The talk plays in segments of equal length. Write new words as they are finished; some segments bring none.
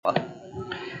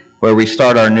where we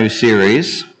start our new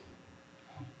series.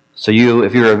 So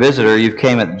if you're a visitor, you've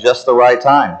came at just the right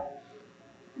time.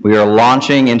 We are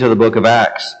launching into the book of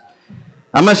Acts.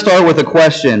 I'm going to start with a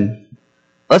question.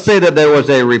 Let's say that there was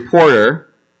a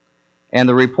reporter, and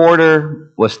the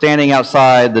reporter was standing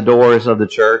outside the doors of the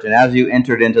church, and as you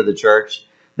entered into the church,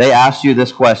 they asked you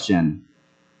this question: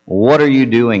 what are you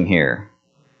doing here?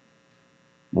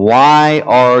 Why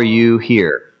are you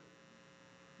here?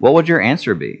 What would your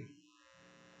answer be?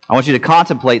 I want you to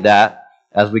contemplate that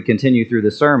as we continue through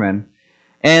the sermon.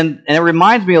 And it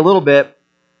reminds me a little bit,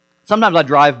 sometimes I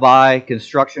drive by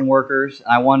construction workers, and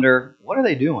I wonder, what are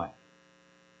they doing?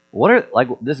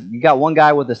 You got one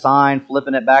guy with a sign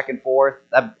flipping it back and forth.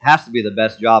 That has to be the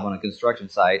best job on a construction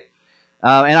site.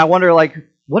 And I wonder,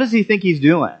 what does he think he's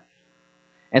doing?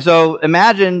 And so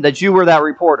imagine that you were that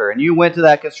reporter, and you went to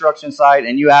that construction site,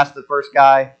 and you asked the first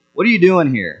guy, what are you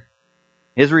doing here?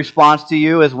 His response to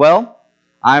you is, well,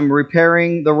 I'm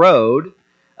repairing the road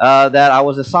that I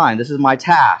was assigned. This is my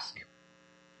task.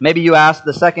 Maybe you ask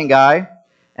the second guy,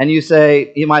 and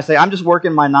he might say, I'm just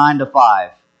working my 9 to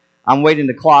 5. I'm waiting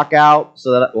to clock out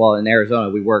so that, well, in Arizona,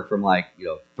 we work from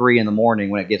 3 in the morning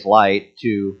when it gets light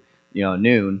to,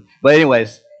 noon. But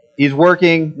anyways, he's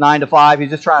working 9 to 5.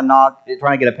 He's just trying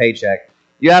to get a paycheck.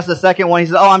 You ask the second one, he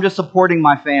says, I'm just supporting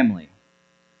my family.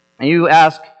 And you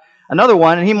ask another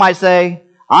one, and he might say,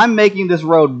 I'm making this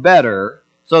road better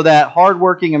so that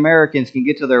hardworking Americans can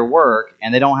get to their work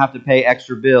and they don't have to pay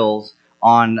extra bills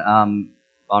on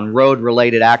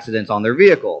road-related accidents on their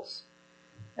vehicles.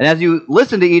 And as you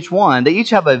listen to each one, they each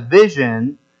have a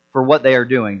vision for what they are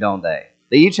doing, don't they?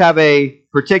 They each have a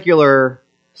particular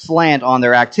slant on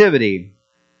their activity.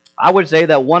 I would say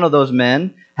that one of those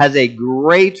men has a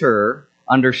greater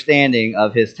understanding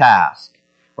of his task,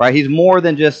 right? He's more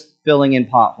than just filling in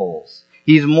potholes.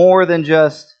 He's more than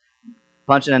just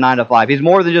punching a 9 to 5. He's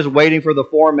more than just waiting for the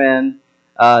foreman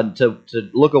to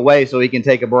look away so he can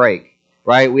take a break,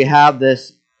 right? We have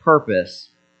this purpose.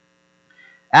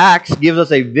 Acts gives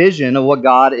us a vision of what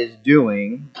God is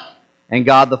doing, and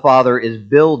God the Father is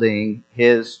building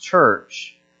His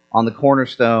church on the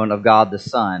cornerstone of God the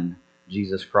Son,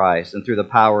 Jesus Christ, and through the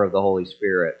power of the Holy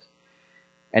Spirit.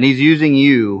 And He's using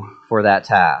you for that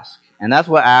task. And that's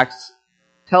what Acts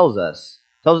tells us.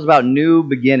 It tells us about new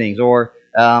beginnings, or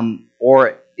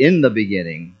in the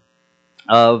beginning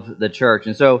of the church.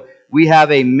 And so we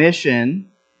have a mission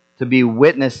to be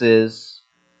witnesses,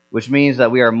 which means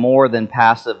that we are more than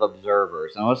passive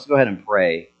observers. And let's go ahead and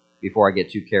pray before I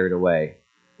get too carried away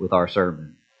with our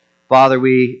sermon. Father,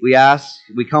 we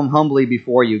come humbly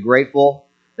before you, grateful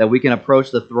that we can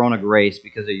approach the throne of grace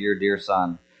because of your dear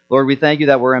Son. Lord, we thank you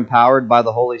that we're empowered by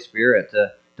the Holy Spirit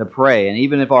to pray. And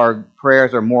even if our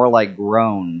prayers are more like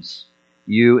groans,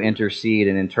 you intercede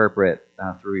and interpret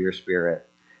through your Spirit.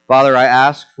 Father, I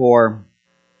ask for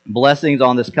blessings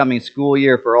on this coming school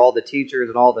year for all the teachers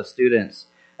and all the students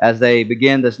as they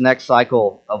begin this next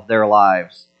cycle of their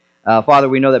lives. Father,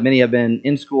 we know that many have been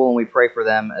in school, and we pray for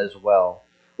them as well.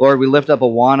 Lord, we lift up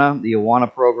Awana, the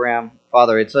Awana program.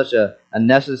 Father, it's such a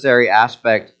necessary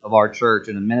aspect of our church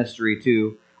and a ministry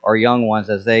to our young ones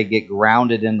as they get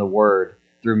grounded in the Word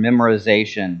through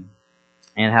memorization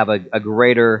and have a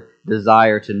greater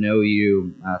desire to know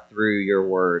you through your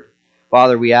Word.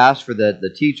 Father, we ask for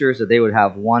the teachers that they would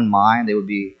have one mind. They would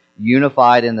be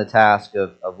unified in the task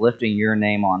of lifting your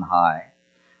name on high.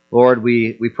 Lord,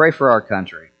 we pray for our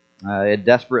country. It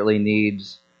desperately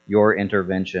needs your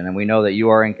intervention. And we know that you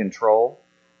are in control,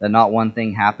 that not one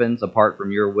thing happens apart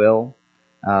from your will,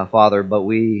 Father, but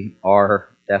we are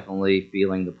definitely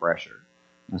feeling the pressure.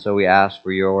 And so we ask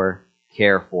for your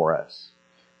care for us.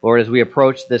 Lord, as we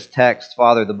approach this text,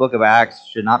 Father, the book of Acts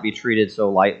should not be treated so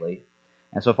lightly.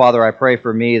 And so, Father, I pray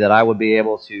for me that I would be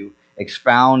able to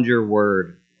expound your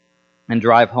word and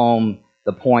drive home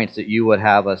the points that you would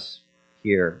have us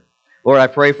hear. Lord, I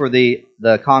pray for the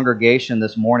congregation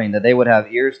this morning that they would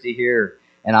have ears to hear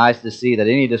and eyes to see, that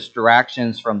any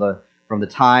distractions from the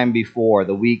time before,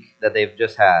 the week that they've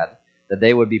just had, that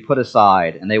they would be put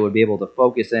aside and they would be able to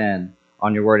focus in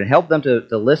on your word and help them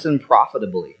to listen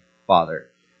profitably, Father.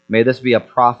 May this be a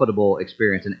profitable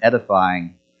experience, an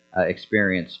edifying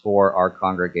experience for our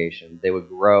congregation. They would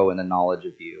grow in the knowledge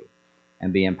of you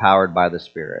and be empowered by the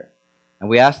Spirit. And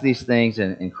we ask these things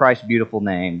in Christ's beautiful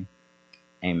name.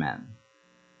 Amen.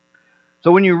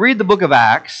 So when you read the book of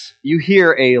Acts, you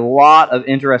hear a lot of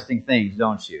interesting things,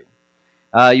 don't you?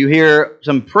 You hear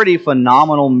some pretty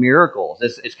phenomenal miracles.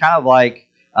 It's kind of like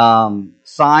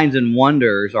signs and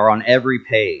wonders are on every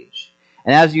page.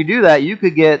 And as you do that, you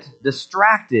could get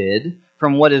distracted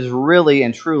from what is really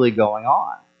and truly going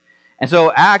on. And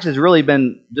so Acts has really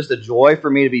been just a joy for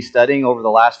me to be studying over the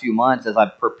last few months as I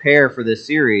prepare for this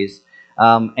series.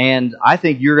 And I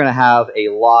think you're going to have a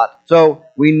lot. So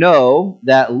we know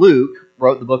that Luke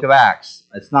wrote the book of Acts.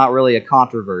 It's not really a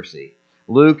controversy.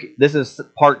 Luke, this is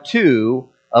part 2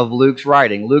 of Luke's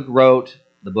writing. Luke wrote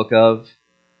the book of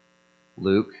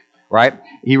Luke, right?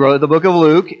 He wrote the book of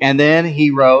Luke, and then he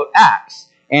wrote Acts.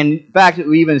 And in fact,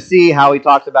 we even see how he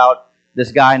talks about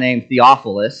this guy named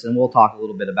Theophilus, and we'll talk a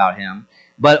little bit about him.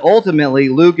 But ultimately,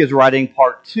 Luke is writing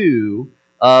part 2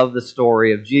 of the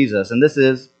story of Jesus. And this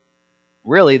is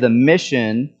really the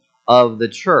mission of the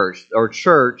church,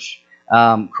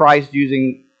 Christ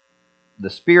using the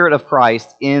Spirit of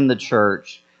Christ in the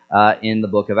church in the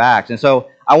book of Acts. And so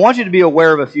I want you to be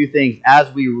aware of a few things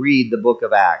as we read the book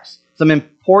of Acts. Some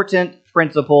important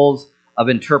principles of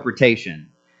interpretation.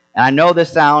 And I know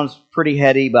this sounds pretty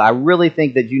heady, but I really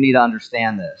think that you need to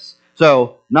understand this.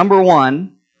 So, number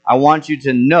 1, I want you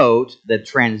to note the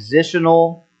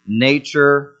transitional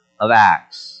nature of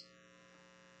Acts.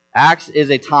 Acts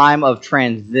is a time of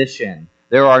transition.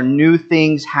 There are new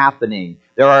things happening.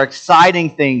 There are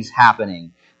exciting things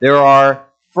happening. There are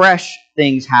fresh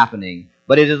things happening.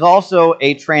 But it is also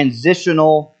a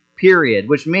transitional period,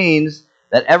 which means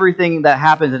that everything that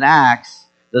happens in Acts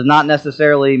does not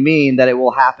necessarily mean that it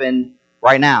will happen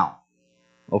right now.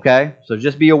 Okay? So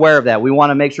just be aware of that. We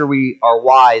want to make sure we are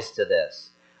wise to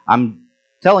this. I'm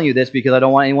telling you this because I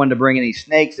don't want anyone to bring any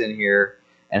snakes in here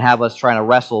and have us trying to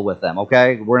wrestle with them.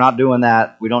 Okay? We're not doing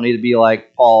that. We don't need to be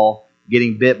like Paul,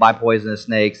 getting bit by poisonous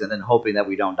snakes and then hoping that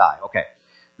we don't die. Okay.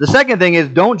 The second thing is,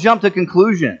 don't jump to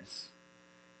conclusions.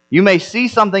 You may see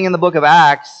something in the book of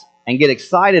Acts and get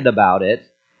excited about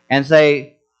it and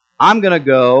say, I'm going to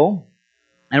go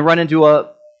and run into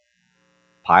a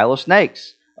pile of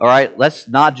snakes. All right, let's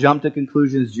not jump to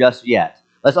conclusions just yet.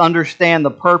 Let's understand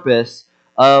the purpose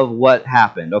of what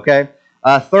happened, okay?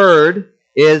 Third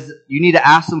is you need to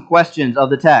ask some questions of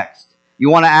the text. You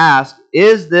want to ask,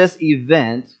 is this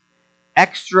event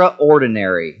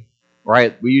extraordinary?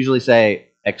 Right? We usually say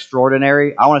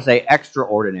extraordinary. I want to say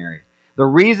extraordinary. The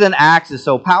reason Acts is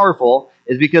so powerful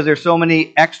is because there's so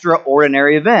many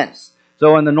extraordinary events.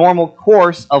 So in the normal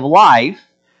course of life,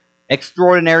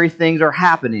 extraordinary things are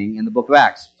happening in the book of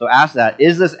Acts. So ask that.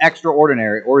 Is this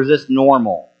extraordinary or is this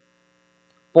normal?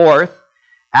 Fourth,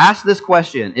 ask this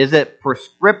question. Is it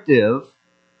prescriptive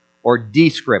or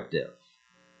descriptive?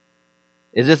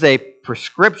 Is this a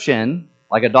prescription,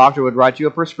 like a doctor would write you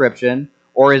a prescription,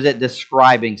 or is it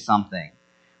describing something?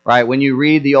 Right? When you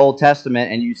read the Old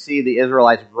Testament and you see the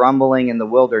Israelites grumbling in the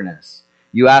wilderness,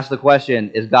 you ask the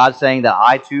question, is God saying that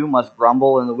I too must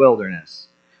grumble in the wilderness?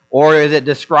 Or is it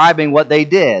describing what they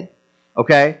did?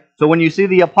 Okay? So when you see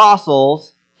the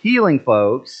apostles healing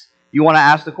folks, you want to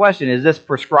ask the question, is this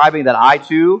prescribing that I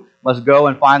too must go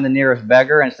and find the nearest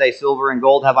beggar and say, silver and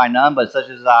gold have I none, but such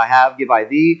as I have give I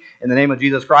thee, in the name of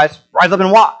Jesus Christ, rise up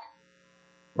and walk?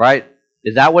 Right?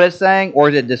 Is that what it's saying? Or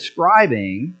is it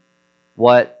describing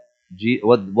what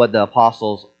the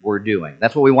apostles were doing?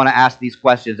 That's what we want to ask these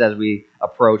questions as we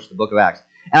approach the book of Acts.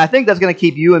 And I think that's going to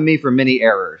keep you and me from many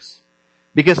errors.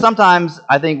 Because sometimes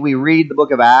I think we read the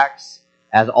book of Acts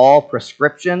as all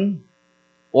prescription,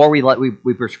 or we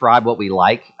prescribe what we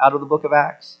like out of the book of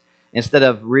Acts, instead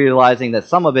of realizing that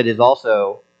some of it is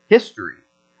also history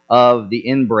of the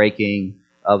inbreaking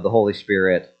of the Holy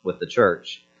Spirit with the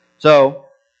church. So,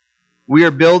 we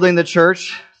are building the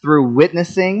church through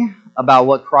witnessing about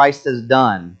what Christ has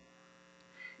done.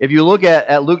 If you look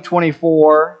at Luke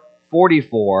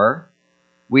 24:44,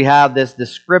 we have this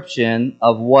description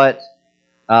of what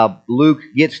Luke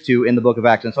gets to in the book of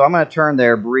Acts. And so I'm going to turn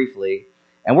there briefly.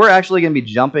 And we're actually going to be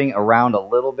jumping around a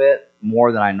little bit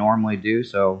more than I normally do,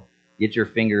 so get your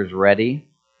fingers ready.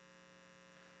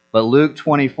 But Luke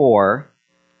 24,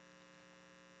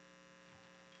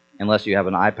 unless you have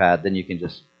an iPad, then you can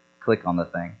just click on the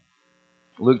thing.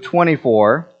 Luke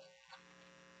 24,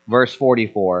 verse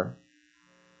 44.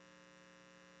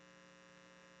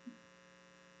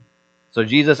 So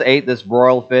Jesus ate this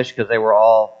broiled fish because they were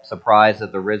all surprised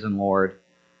at the risen Lord.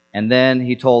 And then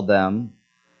he told them,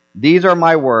 "These are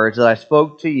my words that I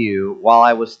spoke to you while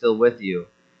I was still with you,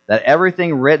 that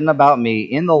everything written about me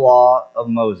in the law of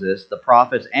Moses, the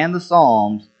prophets, and the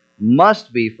Psalms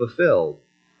must be fulfilled."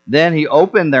 Then he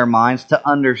opened their minds to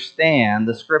understand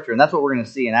the Scripture. And that's what we're going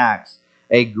to see in Acts,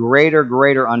 a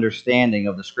greater understanding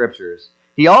of the Scriptures.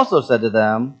 He also said to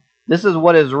them, "This is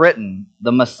what is written,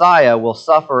 the Messiah will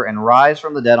suffer and rise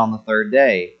from the dead on the third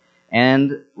day,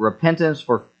 and repentance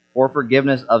for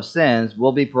forgiveness of sins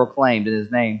will be proclaimed in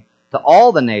his name to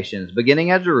all the nations,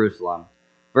 beginning at Jerusalem."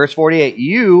 Verse 48,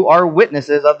 "You are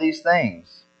witnesses of these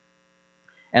things."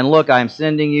 And look, I am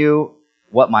sending you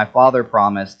what my Father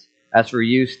promised. As for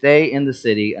you, stay in the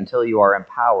city until you are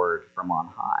empowered from on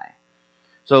high.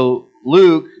 So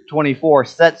Luke 24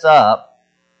 sets up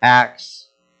Acts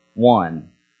 1,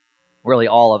 really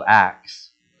all of Acts.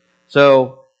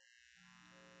 So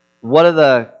one of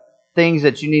the things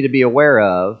that you need to be aware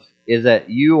of is that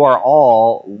you are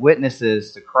all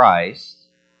witnesses to Christ.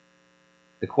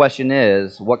 The question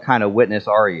is, what kind of witness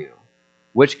are you?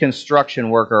 Which construction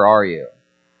worker are you?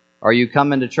 Are you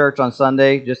coming to church on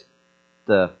Sunday just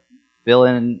to fill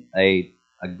in a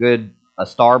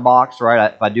star box,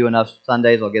 right? If I do enough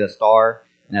Sundays, I'll get a star,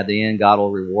 and at the end, God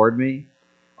will reward me.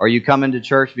 Are you coming to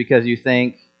church because you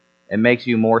think it makes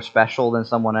you more special than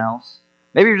someone else?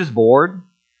 Maybe you're just bored,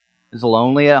 just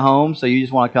lonely at home, so you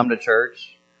just want to come to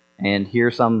church and hear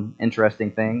some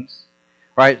interesting things.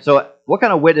 Right? So what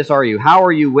kind of witness are you? How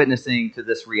are you witnessing to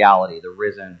this reality, the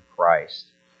risen Christ?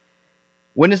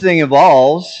 Witnessing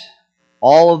involves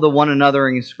all of the one another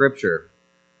in Scripture.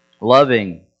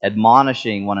 Loving,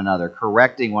 admonishing one another,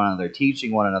 correcting one another,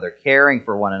 teaching one another, caring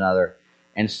for one another,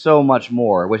 and so much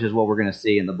more, which is what we're going to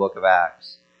see in the book of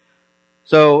Acts.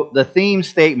 So the theme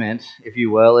statement, if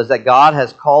you will, is that God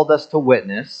has called us to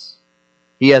witness.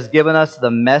 He has given us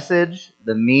the message,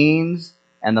 the means,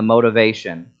 and the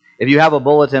motivation. If you have a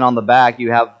bulletin on the back,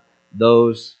 you have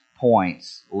those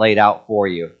points laid out for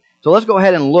you. So let's go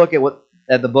ahead and look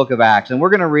at the book of Acts. And we're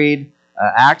going to read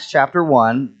Acts chapter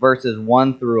 1, verses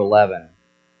 1 through 11.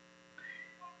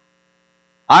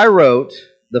 I wrote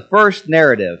the first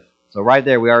narrative. So right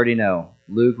there we already know.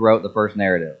 Luke wrote the first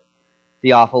narrative.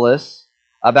 Theophilus,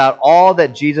 about all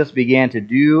that Jesus began to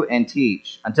do and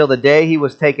teach until the day he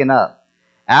was taken up,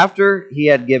 after he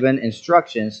had given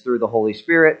instructions through the Holy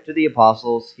Spirit to the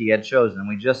apostles he had chosen.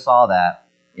 We just saw that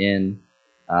in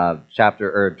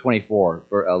chapter 24,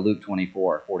 Luke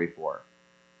 24:44.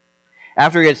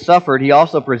 After he had suffered, he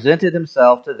also presented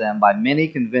himself to them by many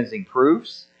convincing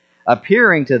proofs,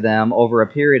 appearing to them over a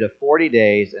period of 40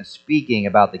 days and speaking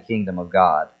about the kingdom of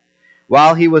God.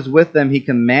 While he was with them, he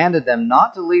commanded them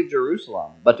not to leave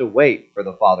Jerusalem, but to wait for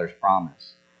the Father's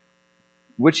promise,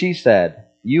 which he said,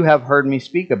 "You have heard me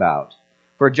speak about.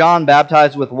 For John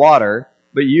baptized with water,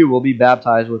 but you will be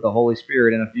baptized with the Holy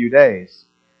Spirit in a few days."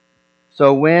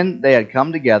 So when they had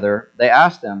come together, they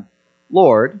asked him,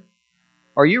 "Lord,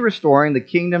 are you restoring the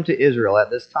kingdom to Israel at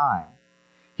this time?"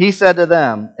 He said to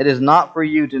them, "It is not for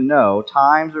you to know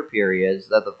times or periods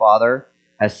that the Father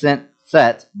has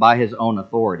set by his own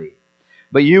authority.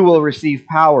 But you will receive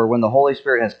power when the Holy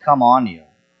Spirit has come on you.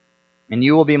 And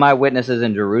you will be my witnesses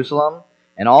in Jerusalem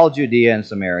and all Judea and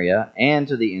Samaria and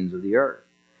to the ends of the earth."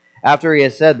 After he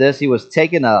had said this, he was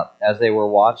taken up as they were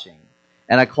watching,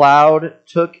 and a cloud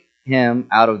took him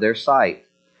out of their sight.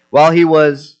 While he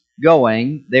was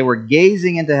going, they were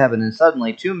gazing into heaven, and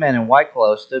suddenly 2 men in white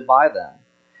clothes stood by them.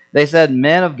 They said,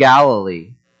 "Men of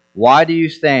Galilee, why do you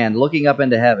stand looking up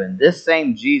into heaven? This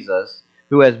same Jesus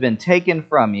who has been taken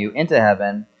from you into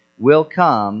heaven will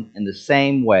come in the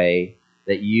same way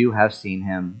that you have seen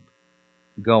him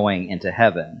going into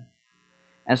heaven."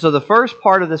 And so the first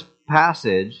part of this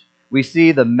passage, we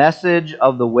see the message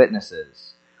of the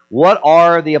witnesses. What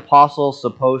are the apostles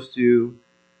supposed to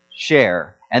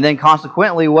share? And then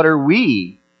consequently, what are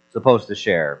we supposed to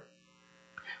share?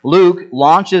 Luke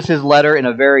launches his letter in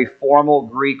a very formal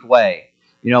Greek way.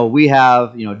 We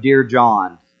have, "Dear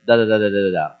John,"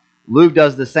 da-da-da-da-da-da. Luke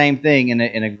does the same thing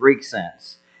in a Greek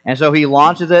sense. And so he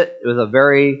launches it with a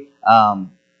very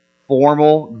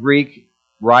formal Greek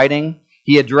writing.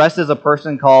 He addresses a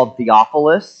person called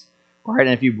Theophilus, right?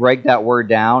 And if you break that word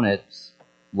down, it's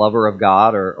lover of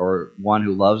God or one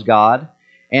who loves God.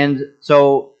 And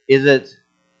so is it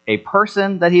a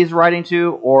person that he's writing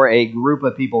to or a group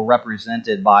of people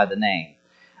represented by the name?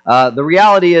 The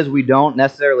reality is we don't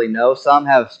necessarily know. Some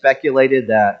have speculated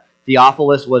that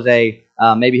Theophilus was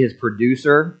maybe his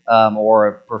producer or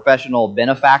a professional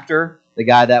benefactor, the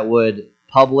guy that would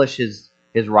publish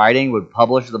his writing, would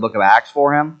publish the book of Acts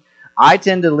for him. I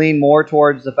tend to lean more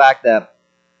towards the fact that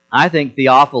I think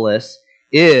Theophilus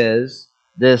is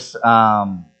this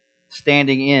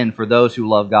standing in for those who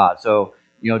love God. So,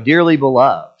 dearly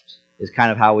beloved is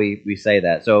kind of how we say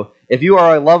that. So if you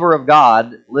are a lover of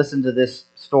God, listen to this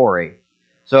story.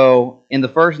 So in the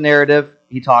first narrative,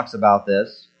 he talks about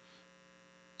this.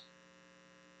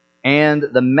 And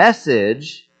the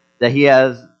message that he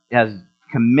has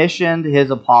commissioned his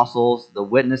apostles, the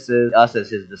witnesses, us as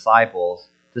his disciples,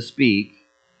 to speak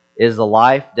is the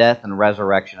life, death, and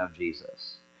resurrection of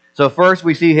Jesus. So first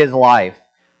we see his life.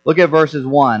 Look at verses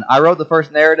 1. I wrote the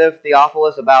first narrative,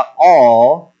 Theophilus, about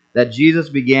all that Jesus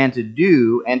began to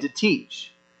do and to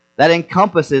teach. That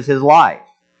encompasses his life.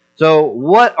 So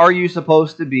what are you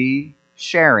supposed to be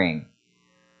sharing?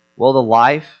 Well, the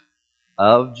life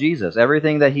of Jesus,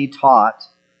 everything that he taught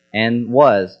and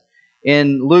was.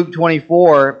 In Luke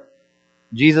 24,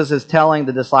 Jesus is telling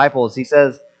the disciples, he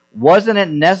says, wasn't it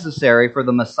necessary for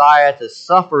the Messiah to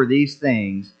suffer these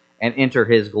things and enter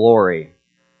his glory?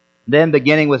 Then,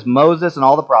 beginning with Moses and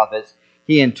all the prophets,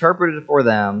 he interpreted for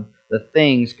them the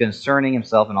things concerning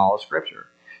himself in all of Scripture.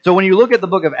 So when you look at the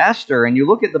book of Esther and you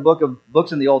look at the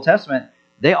books in the Old Testament,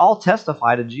 they all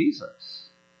testify to Jesus.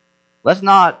 Let's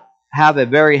not have a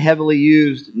very heavily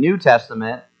used New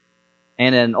Testament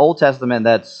and an Old Testament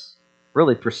that's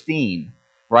really pristine,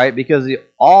 right? Because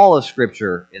all of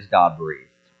Scripture is God-breathed.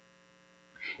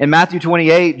 In Matthew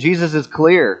 28, Jesus is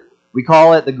clear. We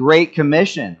call it the Great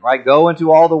Commission, right? Go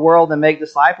into all the world and make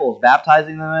disciples,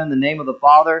 baptizing them in the name of the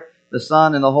Father, the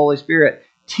Son, and the Holy Spirit,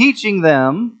 teaching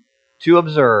them to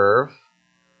observe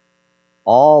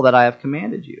all that I have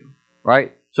commanded you,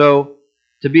 right? So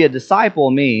to be a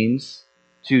disciple means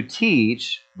to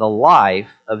teach the life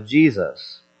of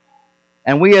Jesus.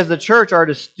 And we as the church are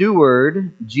to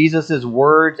steward Jesus'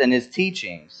 words and his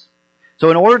teachings.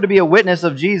 So in order to be a witness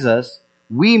of Jesus,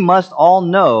 we must all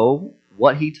know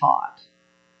what he taught.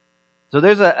 So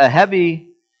there's a heavy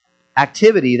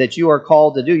activity that you are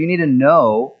called to do. You need to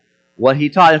know what he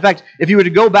taught. In fact, if you were to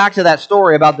go back to that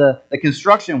story about the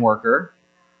construction workers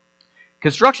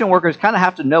kind of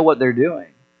have to know what they're doing,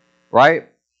 right?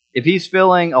 If he's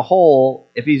filling a hole,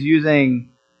 if he's using,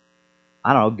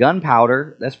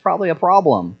 gunpowder, that's probably a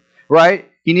problem, right?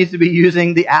 He needs to be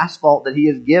using the asphalt that he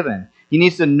is given. He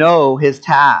needs to know his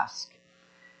task.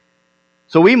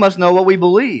 So we must know what we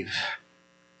believe.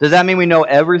 Does that mean we know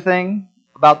everything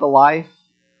about the life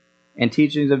and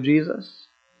teachings of Jesus?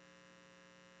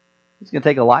 It's going to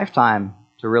take a lifetime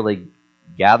to really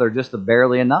gather just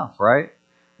barely enough, right?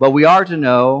 But we are to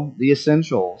know the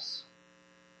essentials.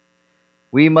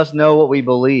 We must know what we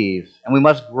believe, and we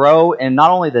must grow in not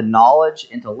only the knowledge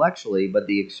intellectually, but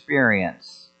the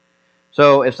experience.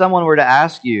 So if someone were to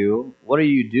ask you, what are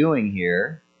you doing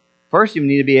here? First, you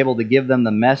need to be able to give them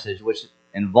the message, which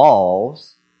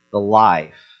involves the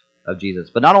life of Jesus.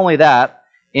 But not only that,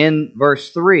 in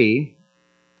verse 3,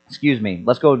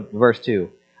 let's go to verse 2.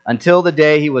 Until the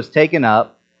day he was taken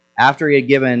up, after he had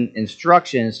given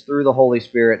instructions through the Holy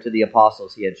Spirit to the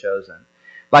apostles he had chosen.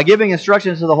 By giving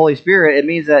instructions to the Holy Spirit, it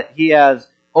means that he has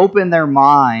opened their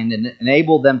mind and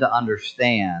enabled them to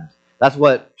understand. That's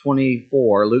what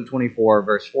Luke 24,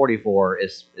 verse 44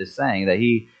 is saying, that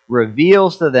he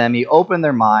reveals to them, he opened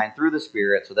their mind through the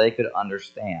Spirit so they could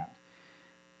understand.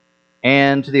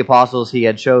 And to the apostles he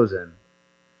had chosen.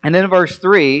 And then in verse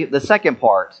 3, the second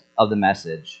part of the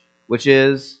message, which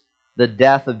is the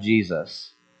death of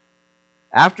Jesus.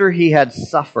 After he had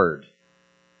suffered,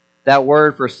 that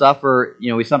word for suffer,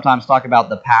 we sometimes talk about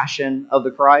the passion of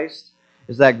the Christ.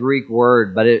 It's that Greek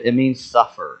word, but it means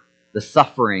suffer, the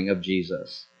suffering of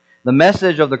Jesus. The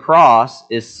message of the cross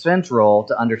is central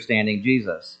to understanding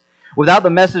Jesus. Without the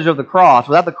message of the cross,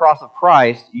 without the cross of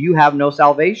Christ, you have no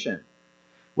salvation.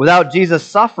 Without Jesus'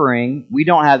 suffering, we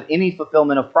don't have any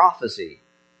fulfillment of prophecy.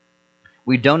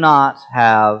 We do not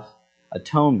have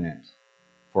atonement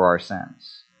for our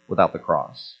sins without the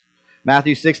cross.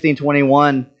 Matthew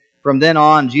 16:21, from then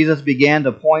on, Jesus began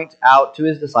to point out to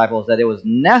his disciples that it was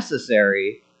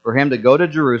necessary for him to go to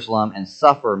Jerusalem and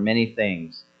suffer many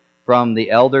things from the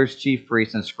elders, chief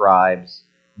priests, and scribes,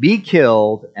 be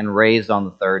killed, and raised on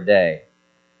the third day.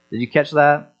 Did you catch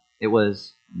that? It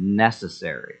was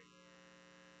necessary.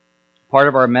 Part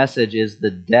of our message is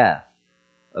the death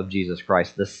of Jesus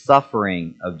Christ, the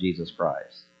suffering of Jesus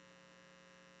Christ.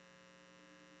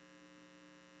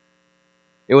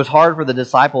 It was hard for the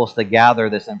disciples to gather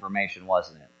this information,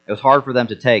 wasn't it? It was hard for them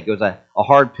to take. It was a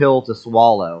hard pill to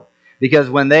swallow. Because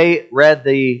when they read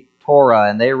the Torah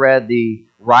and they read the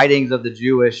writings of the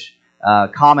Jewish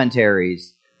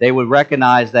commentaries, they would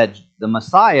recognize that the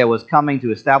Messiah was coming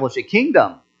to establish a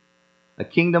kingdom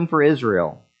for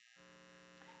Israel.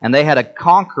 And they had a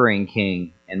conquering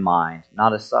king in mind,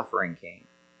 not a suffering king.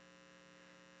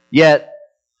 Yet,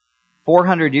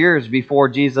 400 years before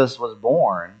Jesus was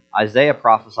born, Isaiah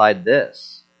prophesied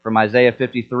this from Isaiah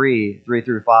 53, 3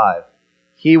 through 5.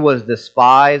 He was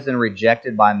despised and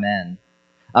rejected by men,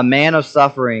 a man of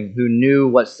suffering who knew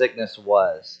what sickness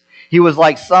was. He was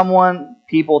like someone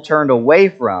people turned away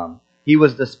from. He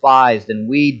was despised, and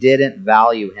we didn't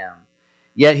value him.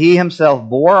 Yet he himself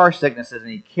bore our sicknesses,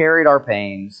 and he carried our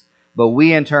pains. But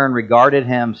we in turn regarded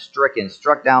him stricken,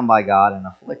 struck down by God, and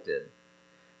afflicted.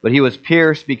 But he was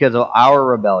pierced because of our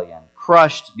rebellion,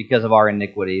 crushed because of our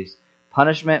iniquities.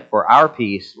 Punishment for our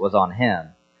peace was on him,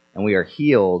 and we are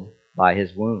healed by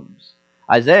his wounds.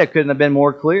 Isaiah couldn't have been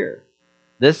more clear.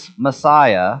 This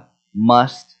Messiah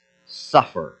must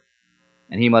suffer,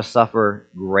 and he must suffer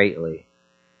greatly.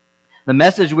 The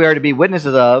message we are to be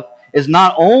witnesses of is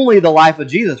not only the life of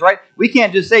Jesus, right? We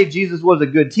can't just say Jesus was a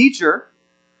good teacher.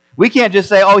 We can't just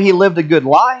say, oh, he lived a good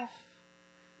life.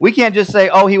 We can't just say,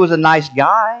 oh, he was a nice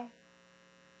guy.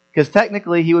 Because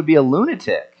technically he would be a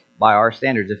lunatic by our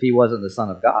standards if he wasn't the Son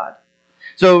of God.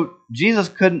 So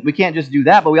we can't just do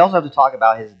that, but we also have to talk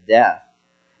about his death.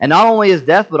 And not only his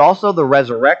death, but also the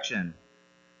resurrection.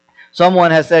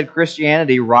 Someone has said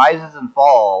Christianity rises and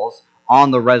falls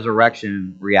on the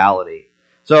resurrection reality.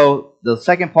 So the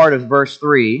second part of verse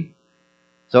 3,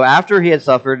 so after he had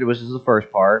suffered, which is the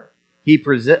first part, he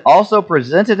also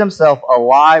presented himself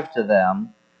alive to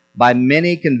them by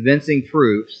many convincing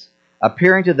proofs,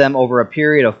 appearing to them over a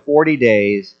period of 40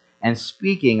 days and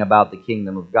speaking about the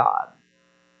kingdom of God.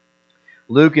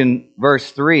 Luke in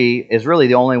verse 3 is really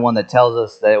the only one that tells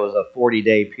us that it was a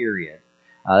 40-day period.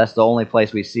 That's the only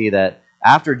place we see that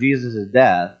after Jesus'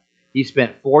 death, he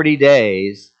spent 40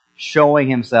 days showing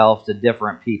himself to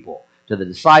different people, to the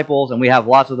disciples, and we have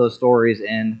lots of those stories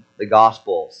in the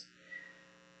Gospels.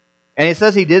 And it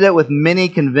says he did it with many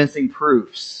convincing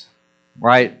proofs,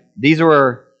 right? These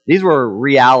were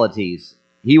realities.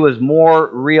 He was more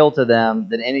real to them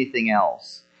than anything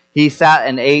else. He sat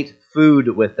and ate food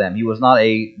with them. He was not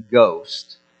a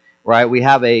ghost, right? We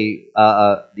have the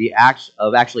act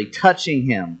of actually touching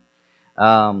him.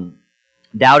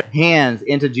 Doubted hands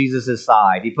into Jesus'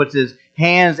 side. He puts his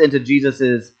hands into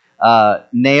Jesus'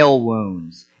 nail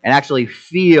wounds and actually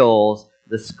feels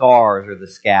the scars or the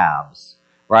scabs,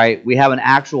 right? We have an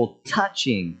actual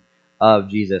touching of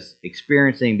Jesus,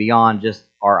 experiencing beyond just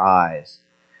our eyes.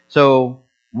 So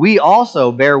we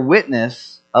also bear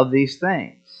witness of these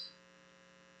things.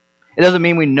 It doesn't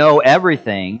mean we know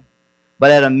everything,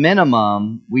 but at a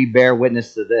minimum, we bear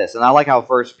witness to this. And I like how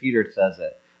 1 Peter says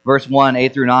it. Verse 1,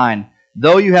 8 through 9.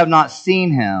 Though you have not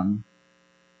seen him,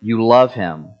 you love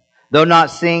him. Though not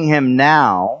seeing him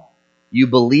now, you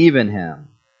believe in him.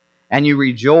 And you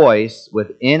rejoice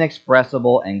with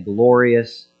inexpressible and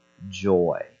glorious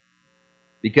joy,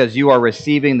 because you are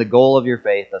receiving the goal of your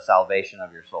faith, the salvation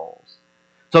of your souls.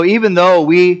 So even though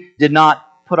we did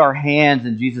not put our hands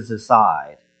in Jesus'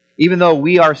 side, even though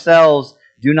we ourselves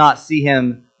do not see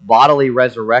him bodily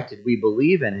resurrected, we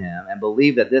believe in him and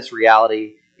believe that this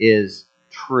reality is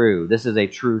true. This is a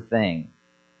true thing.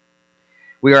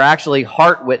 We are actually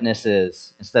heart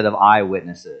witnesses instead of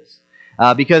eyewitnesses,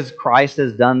 because Christ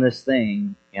has done this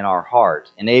thing in our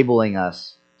heart, enabling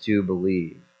us to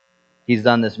believe. He's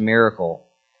done this miracle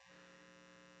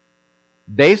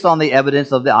based on the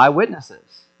evidence of the eyewitnesses.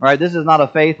 Right? This is not a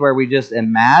faith where we just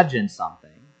imagine something.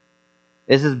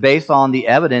 This is based on the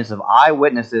evidence of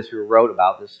eyewitnesses who wrote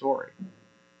about this story.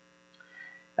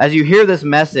 As you hear this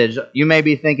message, you may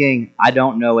be thinking, I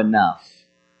don't know enough.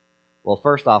 Well,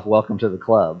 first off, welcome to the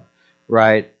club,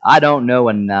 right? I don't know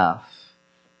enough.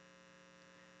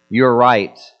 You're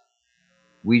right.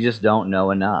 We just don't know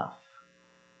enough.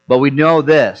 But we know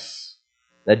this,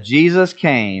 that Jesus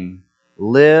came,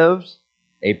 lived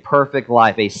a perfect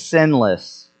life, a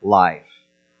sinless life.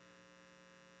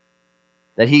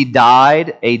 That he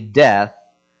died a death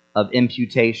of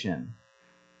imputation.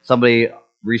 Somebody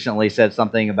recently said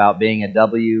something about being a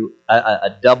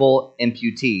double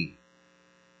imputee.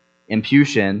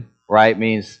 Imputation, right,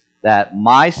 means that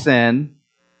my sin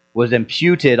was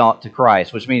imputed to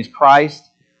Christ, which means Christ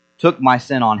took my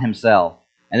sin on himself.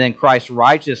 And then Christ's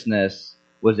righteousness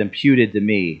was imputed to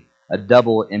me, a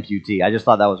double imputee. I just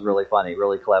thought that was really funny,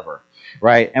 really clever,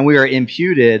 right? And we are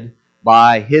imputed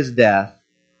by his death.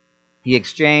 He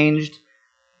exchanged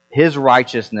his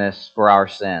righteousness for our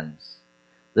sins.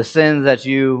 The sins that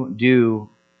you do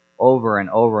over and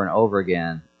over and over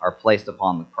again are placed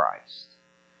upon the Christ.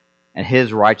 And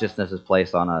his righteousness is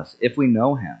placed on us if we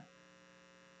know him.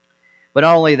 But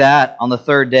not only that, on the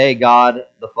third day, God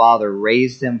the Father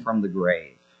raised him from the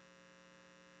grave.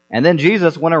 And then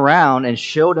Jesus went around and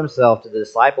showed himself to the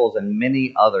disciples and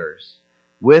many others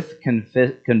with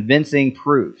convincing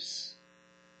proofs.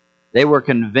 They were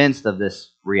convinced of this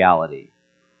reality.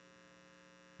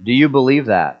 Do you believe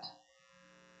that?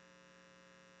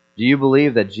 Do you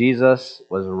believe that Jesus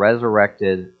was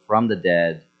resurrected from the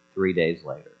dead 3 days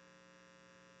later?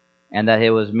 And that it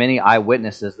was many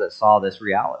eyewitnesses that saw this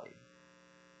reality?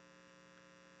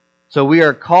 So we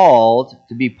are called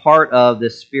to be part of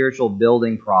this spiritual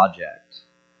building project.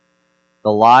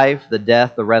 The life, the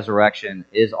death, the resurrection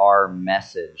is our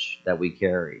message that we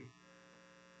carry.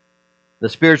 The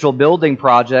spiritual building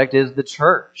project is the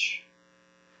church.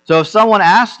 So if someone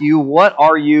asks you, what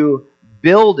are you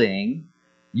building,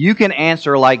 you can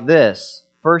answer like this.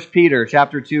 1 Peter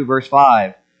chapter 2, verse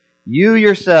 5. You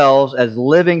yourselves, as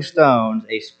living stones,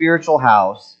 a spiritual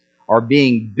house, are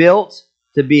being built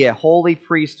to be a holy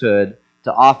priesthood,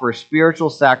 to offer spiritual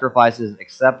sacrifices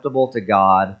acceptable to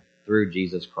God through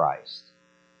Jesus Christ.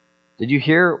 Did you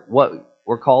hear what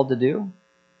we're called to do?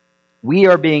 We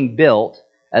are being built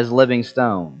as living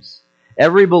stones.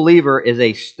 Every believer is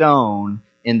a stone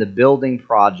in the building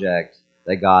project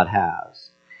that God has.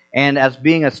 And as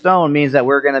being a stone means that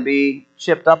we're going to be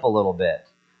chipped up a little bit,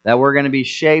 that we're going to be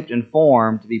shaped and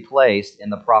formed to be placed in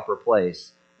the proper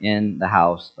place in the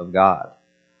house of God.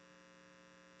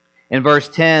 In verse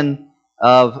 10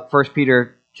 of 1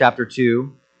 Peter chapter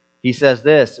 2, he says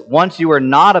this, once you were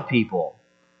not a people,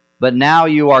 but now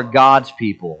you are God's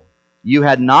people. You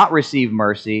had not received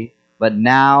mercy, but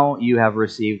now you have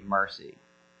received mercy.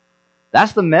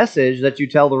 That's the message that you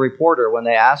tell the reporter when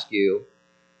they ask you,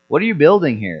 what are you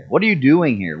building here? What are you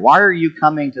doing here? Why are you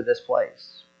coming to this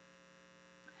place?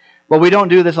 But we don't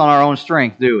do this on our own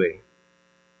strength, do we?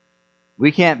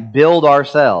 We can't build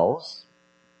ourselves.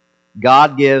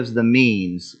 God gives the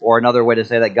means, or another way to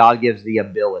say that, God gives the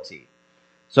ability.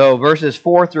 So verses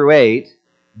 4 through 8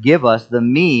 give us the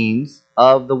means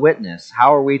of the witness.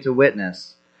 How are we to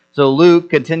witness? So Luke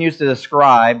continues to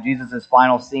describe Jesus'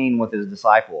 final scene with his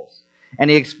disciples. And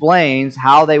he explains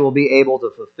how they will be able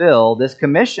to fulfill this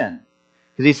commission.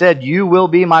 Because he said, you will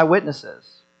be my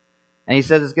witnesses. And he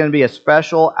says it's going to be a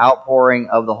special outpouring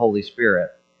of the Holy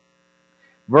Spirit.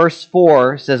 Verse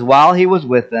 4 says, while he was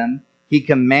with them, he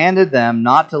commanded them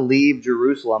not to leave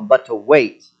Jerusalem, but to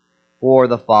wait for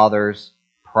the Father's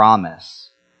promise,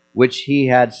 which he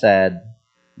had said,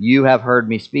 you have heard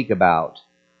me speak about.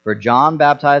 For John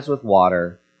baptized with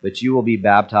water, but you will be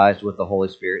baptized with the Holy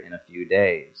Spirit in a few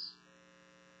days.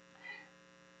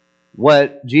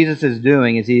 What Jesus is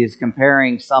doing is he is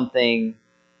comparing something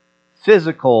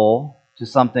physical to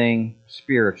something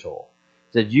spiritual.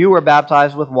 He said, you were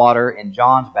baptized with water in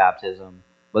John's baptism,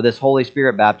 but this Holy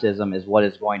Spirit baptism is what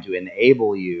is going to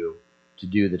enable you to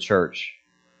do the church,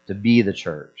 to be the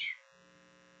church.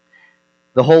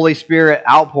 The Holy Spirit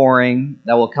outpouring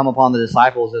that will come upon the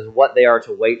disciples is what they are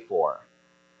to wait for.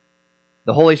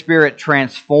 The Holy Spirit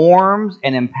transforms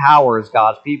and empowers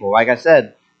God's people. Like I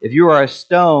said, if you are a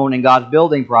stone in God's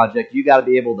building project, you got to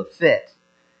be able to fit.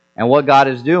 And what God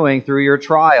is doing through your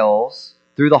trials,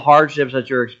 through the hardships that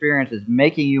you're experiencing, is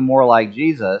making you more like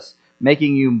Jesus,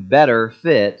 making you better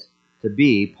fit to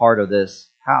be part of this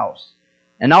house.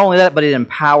 And not only that, but it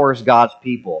empowers God's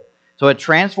people. So it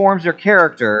transforms their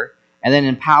character and then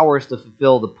empowers to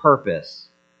fulfill the purpose.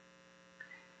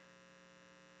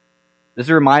 This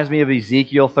reminds me of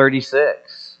Ezekiel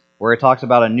 36, where it talks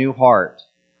about a new heart.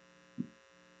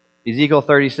 Ezekiel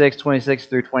 36, 26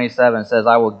 through 27 says,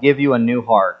 I will give you a new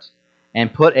heart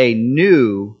and put a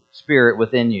new spirit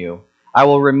within you. I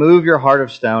will remove your heart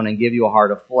of stone and give you a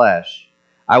heart of flesh.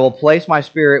 I will place my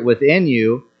spirit within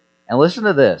you, and listen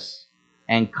to this,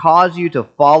 and cause you to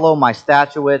follow my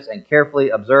statutes and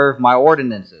carefully observe my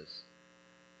ordinances.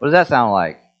 What does that sound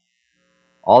like?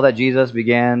 All that Jesus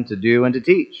began to do and to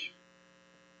teach.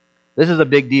 This is a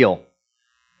big deal.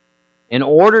 In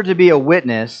order to be a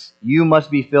witness, you must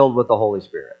be filled with the Holy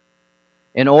Spirit.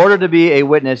 In order to be a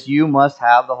witness, you must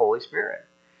have the Holy Spirit.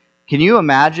 Can you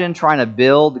imagine trying to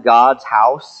build God's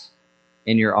house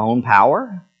in your own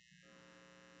power?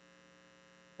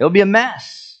 It'll be a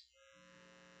mess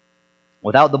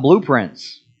without the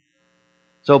blueprints.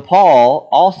 So Paul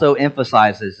also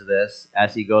emphasizes this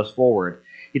as he goes forward.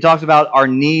 He talks about our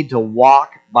need to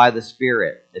walk by the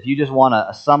Spirit. If you just want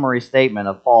a summary statement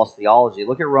of Paul's theology,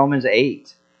 look at Romans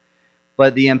 8.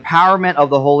 But the empowerment of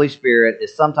the Holy Spirit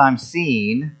is sometimes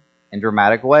seen in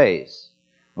dramatic ways.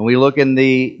 When we look in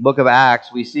the book of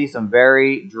Acts, we see some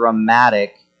very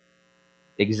dramatic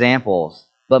examples.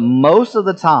 But most of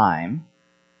the time,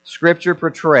 Scripture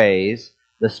portrays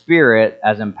the Spirit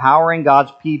as empowering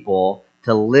God's people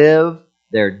to live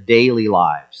their daily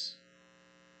lives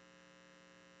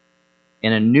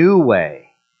in a new way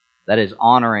that is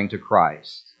honoring to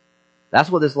Christ. That's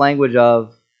what this language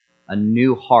of a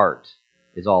new heart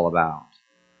is all about.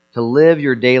 To live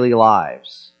your daily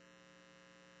lives.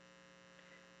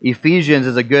 Ephesians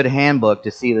is a good handbook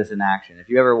to see this in action. If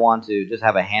you ever want to just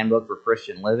have a handbook for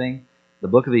Christian living, the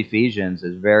book of Ephesians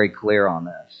is very clear on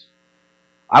this.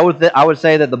 I would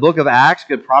say that the book of Acts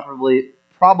could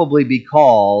probably be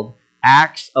called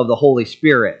Acts of the Holy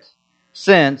Spirit,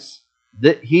 since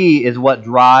that He is what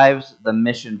drives the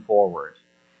mission forward.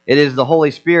 It is the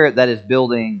Holy Spirit that is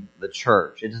building the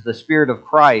church. It is the Spirit of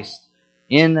Christ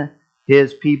in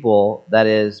His people that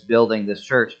is building this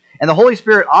church. And the Holy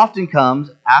Spirit often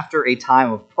comes after a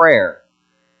time of prayer.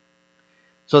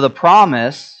 So the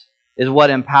promise is what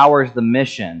empowers the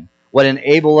mission, what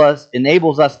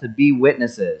enables us to be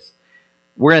witnesses.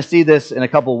 We're going to see this in a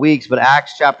couple weeks, but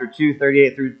Acts chapter 2,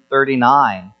 38 through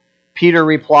 39, Peter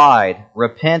replied,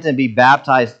 "Repent and be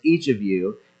baptized, each of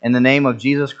you, in the name of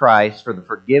Jesus Christ for the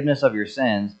forgiveness of your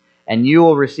sins, and you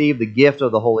will receive the gift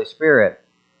of the Holy Spirit.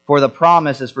 For the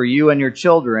promise is for you and your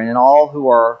children and all who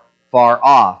are far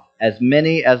off, as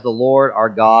many as the Lord our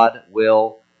God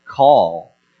will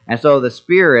call." And so the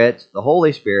Spirit, the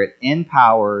Holy Spirit,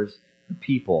 empowers the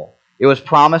people. It was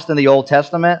promised in the Old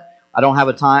Testament. I don't have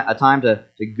a time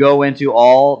to go into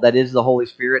all that is the Holy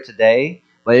Spirit today,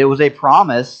 but it was a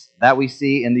promise that we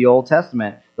see in the Old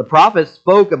Testament. The prophets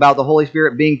spoke about the Holy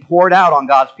Spirit being poured out on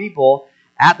God's people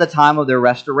at the time of their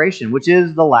restoration, which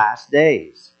is the last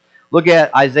days. Look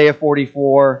at Isaiah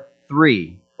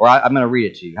 44:3, or I'm going to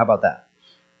read it to you. How about that?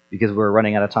 Because we're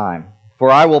running out of time. "For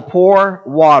I will pour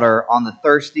water on the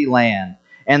thirsty land,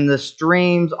 and the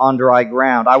streams on dry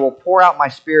ground. I will pour out my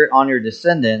Spirit on your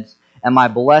descendants, and my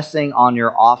blessing on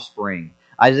your offspring."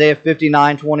 Isaiah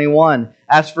 59:21,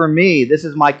 "As for me, this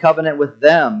is my covenant with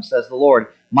them, says the Lord.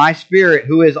 My Spirit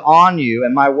who is on you,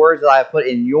 and my words that I have put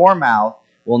in your mouth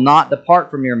will not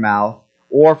depart from your mouth,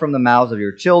 or from the mouths of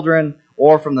your children,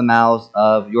 or from the mouths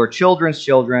of your children's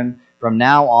children, from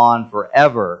now on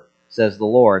forever, says the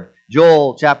Lord."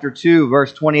 Joel chapter 2,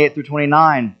 verse 28 through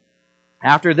 29,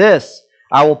 "After this,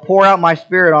 I will pour out my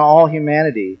Spirit on all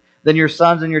humanity. Then your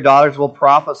sons and your daughters will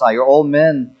prophesy. Your old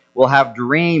men will have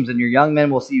dreams, and your young men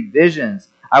will see visions.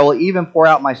 I will even pour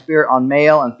out my Spirit on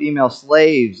male and female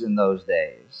slaves in those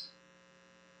days."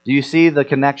 Do you see the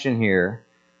connection here?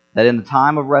 That in the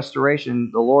time of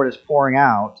restoration, the Lord is pouring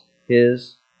out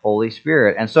His Holy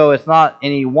Spirit. And so it's not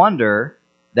any wonder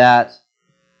that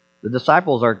the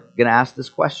disciples are going to ask this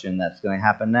question that's going to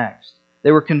happen next.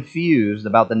 They were confused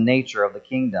about the nature of the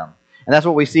kingdom. And that's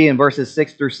what we see in verses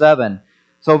 6 through 7.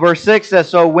 So verse 6 says,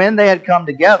 "So when they had come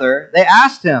together, they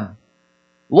asked Him,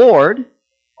 'Lord,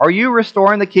 are you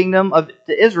restoring the kingdom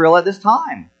to Israel at this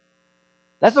time?'"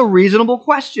 That's a reasonable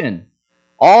question.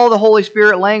 All the Holy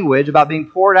Spirit language about being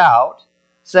poured out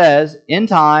says "in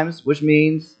times," which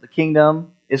means the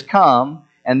kingdom is come,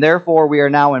 and therefore we are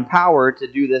now empowered to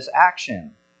do this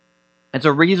action. It's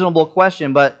a reasonable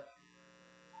question, but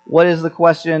what is the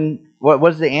question?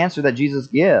 What is the answer that Jesus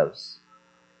gives?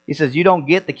 He says, "You don't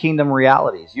get the kingdom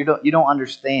realities. You don't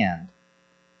understand."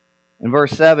 In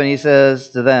verse 7, he says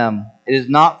to them, "It is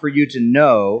not for you to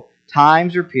know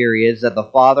times or periods that the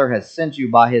Father has sent you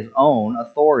by His own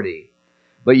authority.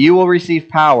 But you will receive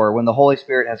power when the Holy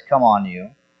Spirit has come on you,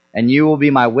 and you will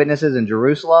be my witnesses in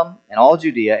Jerusalem and all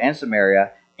Judea and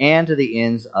Samaria and to the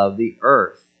ends of the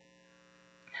earth."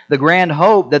 The grand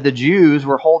hope that the Jews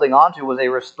were holding on to was a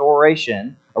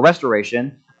restoration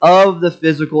of the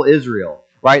physical Israel.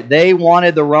 Right? They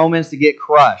wanted the Romans to get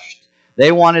crushed.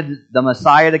 They wanted the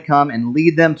Messiah to come and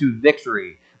lead them to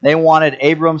victory. They wanted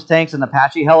Abrams tanks and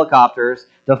Apache helicopters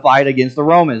to fight against the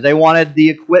Romans. They wanted the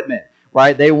equipment.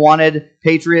 Right? They wanted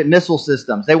Patriot missile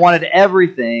systems. They wanted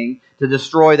everything to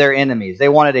destroy their enemies. They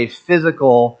wanted a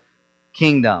physical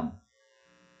kingdom.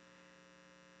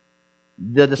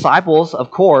 The disciples, of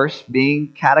course, being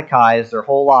catechized their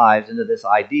whole lives into this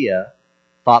idea,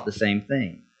 thought the same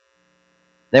thing.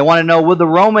 They want to know, would the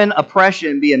Roman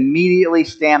oppression be immediately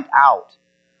stamped out?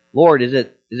 Lord, is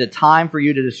it time for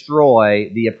you to destroy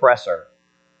the oppressor?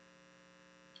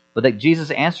 But Jesus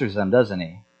answers them, doesn't He?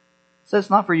 He says it's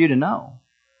not for you to know.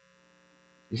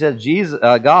 He says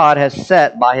God has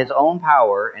set by His own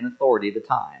power and authority the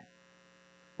time,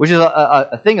 which is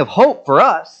a thing of hope for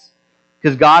us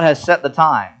because God has set the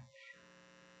time.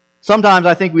 Sometimes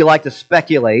I think we like to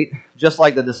speculate, just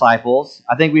like the disciples.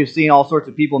 I think we've seen all sorts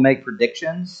of people make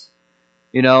predictions.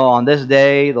 On this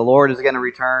day, the Lord is going to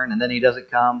return, and then He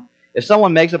doesn't come. If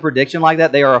someone makes a prediction like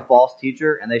that, they are a false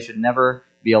teacher, and they should never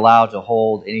be allowed to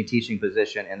hold any teaching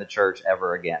position in the church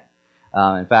ever again.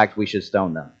 In fact, we should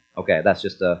stone them. Okay, that's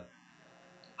just a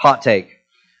hot take.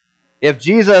 If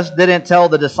Jesus didn't tell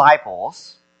the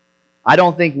disciples, I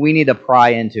don't think we need to pry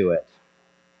into it.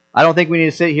 I don't think we need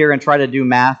to sit here and try to do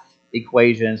math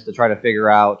equations to try to figure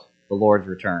out the Lord's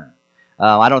return.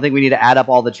 I don't think we need to add up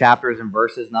all the chapters and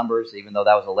verses numbers, even though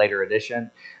that was a later addition.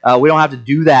 We don't have to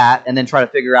do that and then try to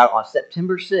figure out on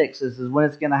September 6th, this is when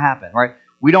it's going to happen, right?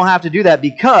 We don't have to do that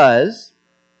because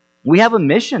we have a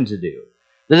mission to do.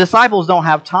 The disciples don't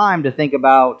have time to think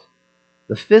about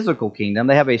the physical kingdom.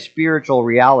 They have a spiritual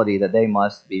reality that they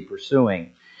must be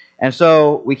pursuing. And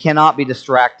so we cannot be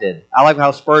distracted. I like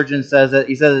how Spurgeon says it.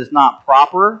 He says it's not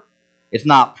proper It's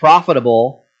not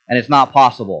profitable, and it's not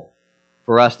possible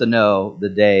for us to know the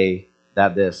day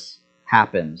that this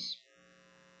happens.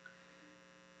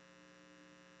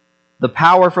 The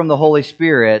power from the Holy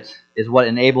Spirit is what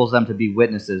enables them to be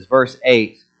witnesses. Verse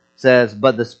 8 says,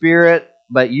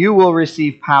 But you will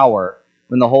receive power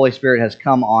when the Holy Spirit has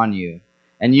come on you,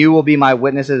 and you will be my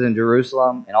witnesses in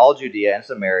Jerusalem and all Judea and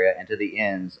Samaria and to the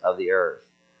ends of the earth.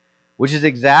 Which is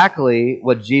exactly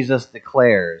what Jesus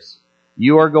declares.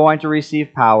 You are going to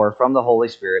receive power from the Holy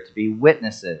Spirit to be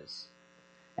witnesses.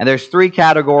 And there's 3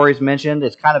 categories mentioned.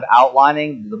 It's kind of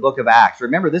outlining the book of Acts.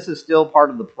 Remember, this is still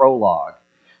part of the prologue.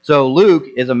 So Luke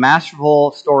is a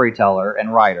masterful storyteller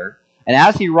and writer. And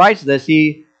as he writes this,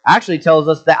 he actually tells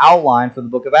us the outline for the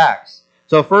book of Acts.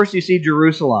 So first you see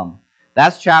Jerusalem.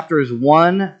 That's chapters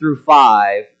 1 through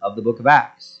 5 of the book of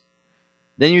Acts.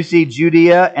 Then you see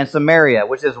Judea and Samaria,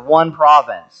 which is one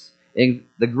province. In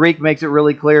the Greek makes it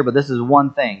really clear, but this is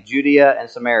one thing, Judea and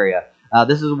Samaria.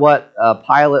 This is what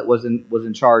Pilate was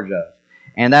in charge of.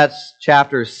 And that's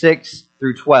chapters 6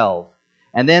 through 12.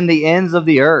 And then the ends of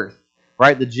the earth,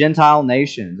 right? The Gentile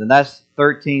nations. And that's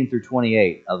 13 through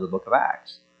 28 of the book of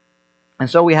Acts. And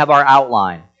so we have our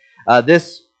outline.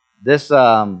 This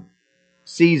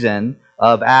season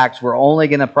of Acts, we're only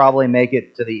going to probably make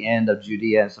it to the end of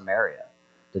Judea and Samaria,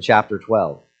 to chapter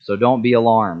 12. So don't be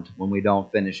alarmed when we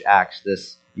don't finish Acts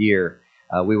this year.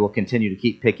 We will continue to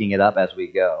keep picking it up as we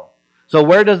go. So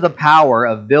where does the power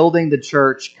of building the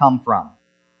church come from?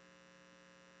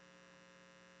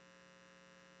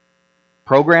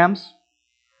 Programs?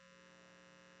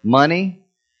 Money?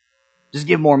 Just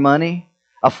give more money?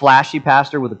 A flashy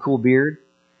pastor with a cool beard?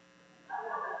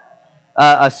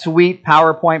 A sweet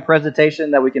PowerPoint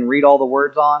presentation that we can read all the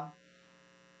words on?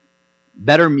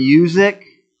 Better music?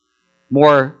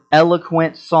 More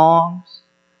eloquent songs?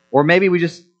 Or maybe we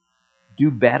just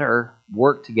do better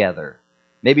work together.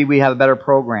 Maybe we have better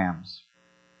programs.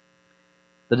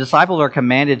 The disciples are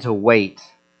commanded to wait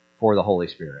for the Holy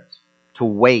Spirit. To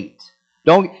wait.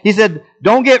 He said,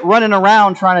 don't get running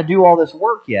around trying to do all this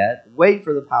work yet. Wait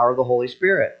for the power of the Holy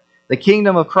Spirit. The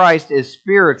kingdom of Christ is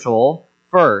spiritual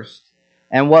first,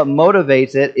 and what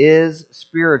motivates it is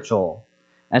spiritual.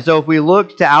 And so if we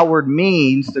look to outward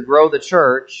means to grow the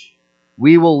church,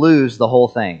 we will lose the whole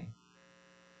thing.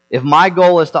 If my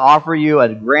goal is to offer you a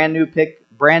brand new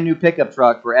pickup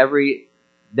truck for every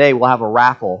day, we'll have a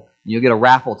raffle. You'll get a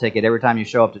raffle ticket every time you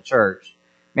show up to church.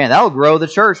 Man, that'll grow the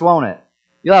church, won't it?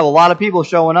 You'll have a lot of people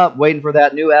showing up waiting for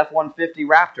that new F-150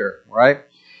 Raptor, right?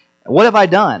 What have I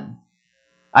done?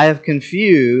 I have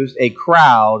confused a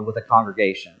crowd with a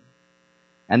congregation.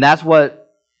 And that's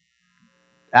what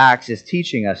Acts is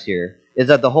teaching us here, is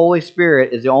that the Holy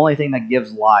Spirit is the only thing that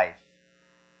gives life.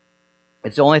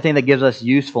 It's the only thing that gives us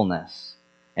usefulness.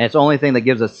 And it's the only thing that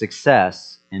gives us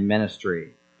success in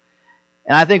ministry.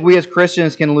 And I think we as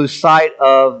Christians can lose sight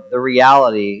of the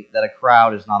reality that a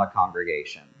crowd is not a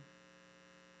congregation.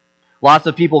 Lots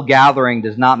of people gathering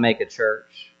does not make a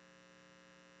church.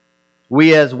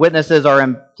 We as witnesses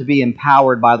are to be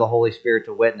empowered by the Holy Spirit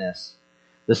to witness.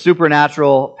 The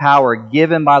supernatural power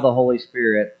given by the Holy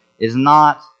Spirit is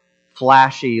not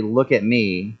flashy, look at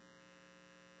me,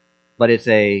 but it's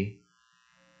a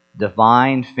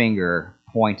divine finger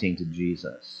pointing to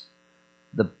Jesus.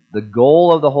 The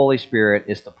goal of the Holy Spirit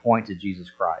is to point to Jesus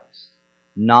Christ,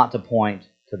 not to point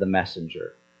to the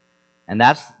messenger. And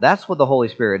that's what the Holy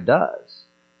Spirit does.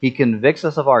 He convicts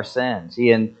us of our sins. He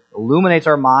illuminates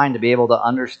our mind to be able to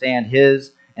understand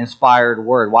His inspired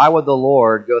word. Why would the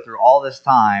Lord go through all this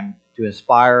time to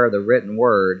inspire the written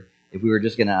word if we were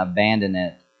just going to abandon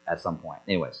it at some point?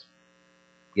 Anyways,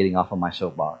 getting off on my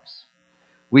soapbox.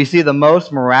 We see the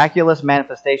most miraculous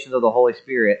manifestations of the Holy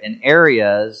Spirit in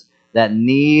areas that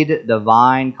need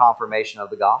divine confirmation of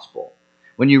the gospel.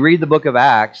 When you read the book of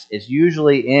Acts, it's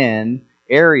usually in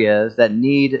areas that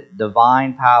need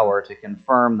divine power to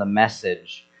confirm the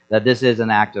message that this is an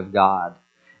act of God.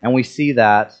 And we see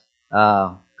that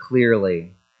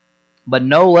clearly. But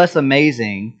no less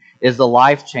amazing is the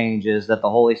life changes that the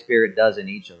Holy Spirit does in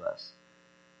each of us.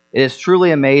 It is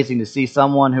truly amazing to see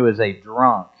someone who is a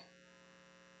drunk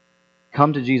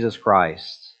come to Jesus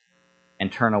Christ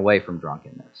and turn away from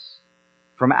drunkenness,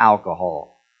 from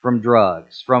alcohol, from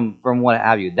drugs, from what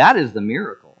have you. That is the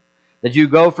miracle. That you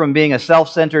go from being a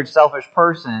self-centered, selfish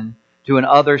person to an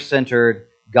other-centered,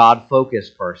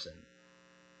 God-focused person.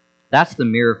 That's the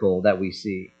miracle that we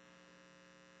see.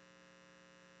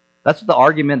 That's the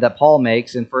argument that Paul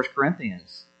makes in 1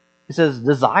 Corinthians. He says,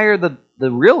 desire the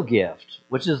real gift,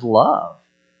 which is love.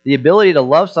 The ability to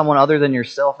love someone other than your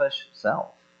selfish self.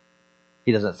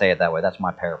 He doesn't say it that way. That's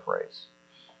my paraphrase.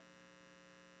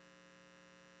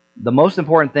 the most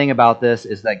important thing about this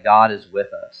is that God is with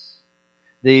us.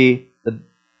 The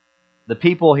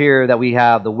people here that we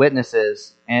have, the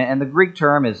witnesses, and the Greek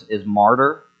term is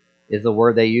martyr, is the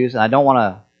word they use. And I don't want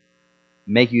to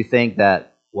make you think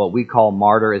that what we call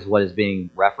martyr is what is being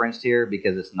referenced here,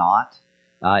 because it's not.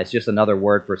 It's just another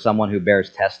word for someone who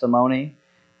bears testimony.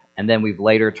 And then we've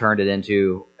later turned it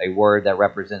into a word that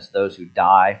represents those who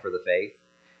die for the faith.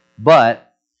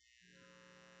 But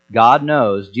God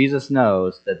knows, Jesus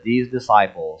knows, that these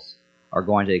disciples are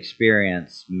going to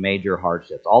experience major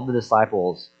hardships. All the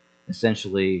disciples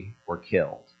essentially were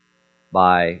killed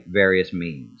by various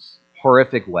means,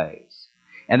 horrific ways.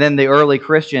 And then the early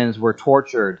Christians were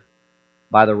tortured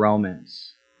by the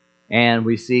Romans. And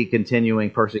we see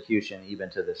continuing persecution even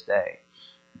to this day.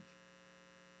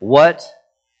 What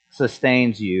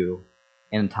sustains you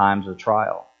in times of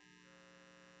trial?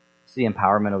 It's the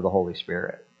empowerment of the Holy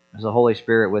Spirit. There's the Holy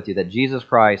Spirit with you, that Jesus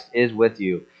Christ is with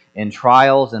you in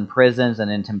trials and prisons and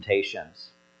in temptations.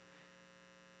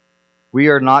 We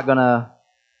are not going to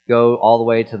go all the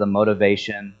way to the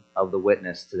motivation of the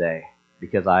witness today,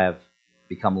 because I have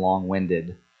become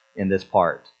long-winded in this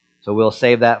part. So we'll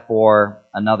save that for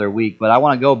another week. But I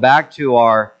want to go back to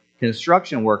our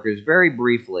construction workers very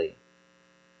briefly.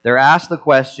 They're asked the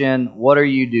question, what are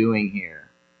you doing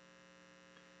here?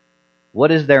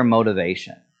 What is their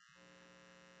motivation?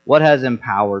 What has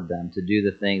empowered them to do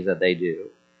the things that they do?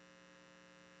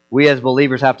 We as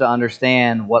believers have to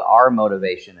understand what our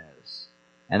motivation is.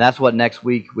 And that's what next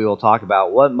week we will talk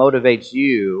about. What motivates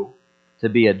you to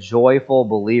be a joyful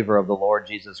believer of the Lord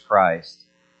Jesus Christ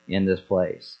in this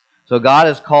place? So God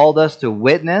has called us to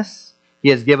witness. He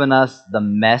has given us the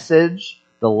message,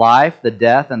 the life, the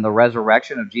death, and the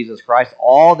resurrection of Jesus Christ,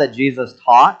 all that Jesus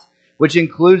taught, which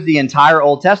includes the entire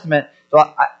Old Testament.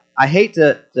 So I hate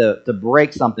to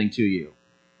break something to you,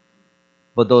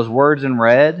 but those words in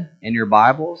red in your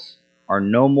Bibles are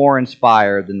no more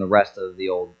inspired than the rest of the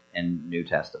Old and New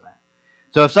Testament.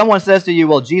 So if someone says to you,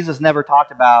 well, Jesus never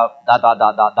talked about ...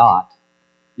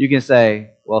 you can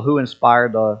say, well, who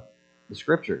inspired the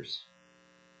Scriptures?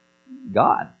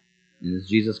 God. And is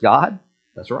Jesus God?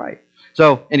 That's right.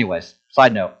 So anyways,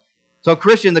 side note. So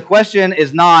Christian, the question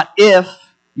is not if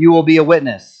you will be a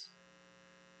witness.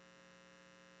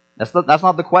 That's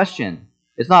not the question.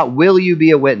 It's not will you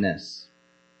be a witness.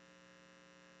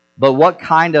 But what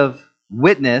kind of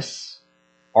witness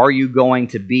are you going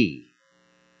to be?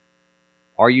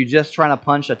 Are you just trying to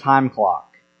punch a time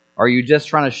clock? Are you just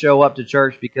trying to show up to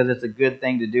church because it's a good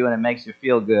thing to do and it makes you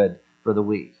feel good for the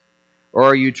week? Or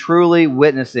are you truly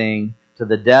witnessing to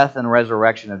the death and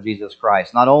resurrection of Jesus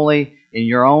Christ, not only in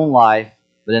your own life,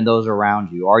 but in those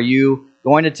around you? Are you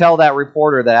going to tell that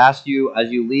reporter that asked you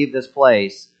as you leave this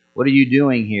place, what are you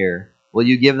doing here? Will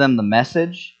you give them the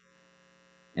message,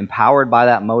 empowered by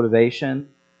that motivation,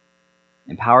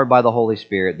 empowered by the Holy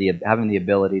Spirit, having the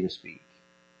ability to speak?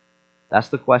 That's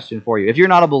the question for you. If you're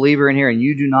not a believer in here and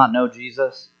you do not know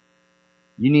Jesus,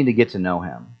 you need to get to know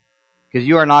Him. Because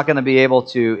you are not going to be able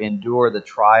to endure the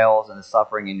trials and the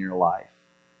suffering in your life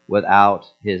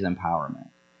without His empowerment.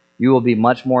 You will be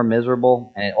much more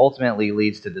miserable, and it ultimately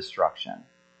leads to destruction.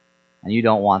 And you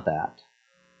don't want that.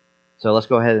 So let's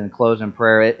go ahead and close in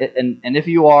prayer. And if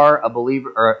you are a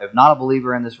believer, or if not a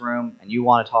believer in this room, and you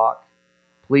want to talk,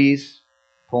 please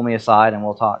pull me aside and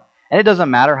we'll talk. And it doesn't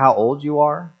matter how old you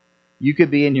are. You could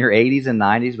be in your 80s and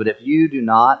 90s, but if you do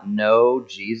not know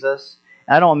Jesus,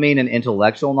 and I don't mean an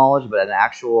intellectual knowledge, but an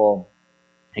actual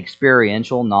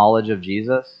experiential knowledge of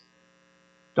Jesus,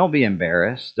 don't be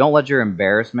embarrassed. Don't let your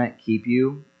embarrassment keep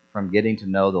you from getting to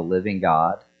know the living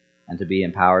God and to be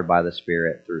empowered by the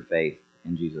Spirit through faith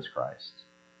in Jesus Christ.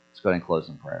 Let's go ahead and close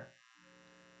in prayer.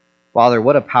 Father,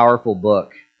 what a powerful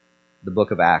book the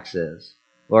book of Acts is.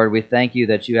 Lord, we thank you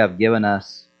that you have given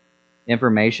us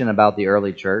information about the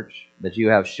early church, that you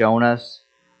have shown us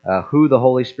who the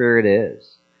Holy Spirit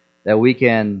is, that we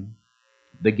can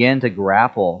begin to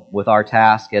grapple with our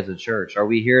task as a church. Are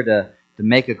we here to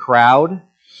make a crowd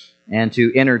and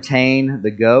to entertain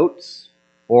the goats,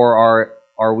 or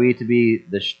are we to be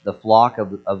the flock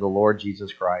of the Lord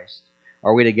Jesus Christ?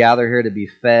 Are we to gather here to be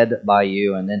fed by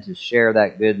you and then to share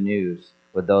that good news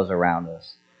with those around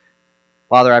us?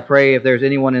 Father, I pray if there's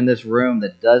anyone in this room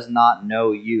that does not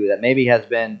know you, that maybe has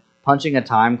been punching a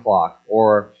time clock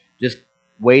or just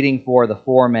waiting for the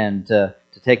foreman to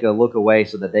take a look away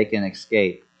so that they can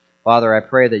escape, Father, I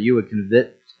pray that you would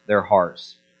convict their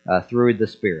hearts through the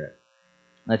Spirit,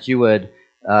 that you would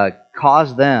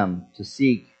cause them to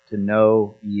seek to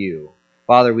know you.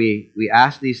 Father, we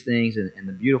ask these things in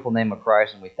the beautiful name of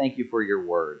Christ, and we thank you for your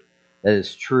word that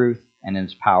is truth and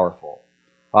is powerful.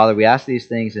 Father, we ask these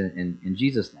things in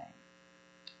Jesus' name.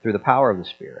 through the power of the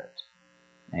Spirit.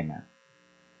 Amen.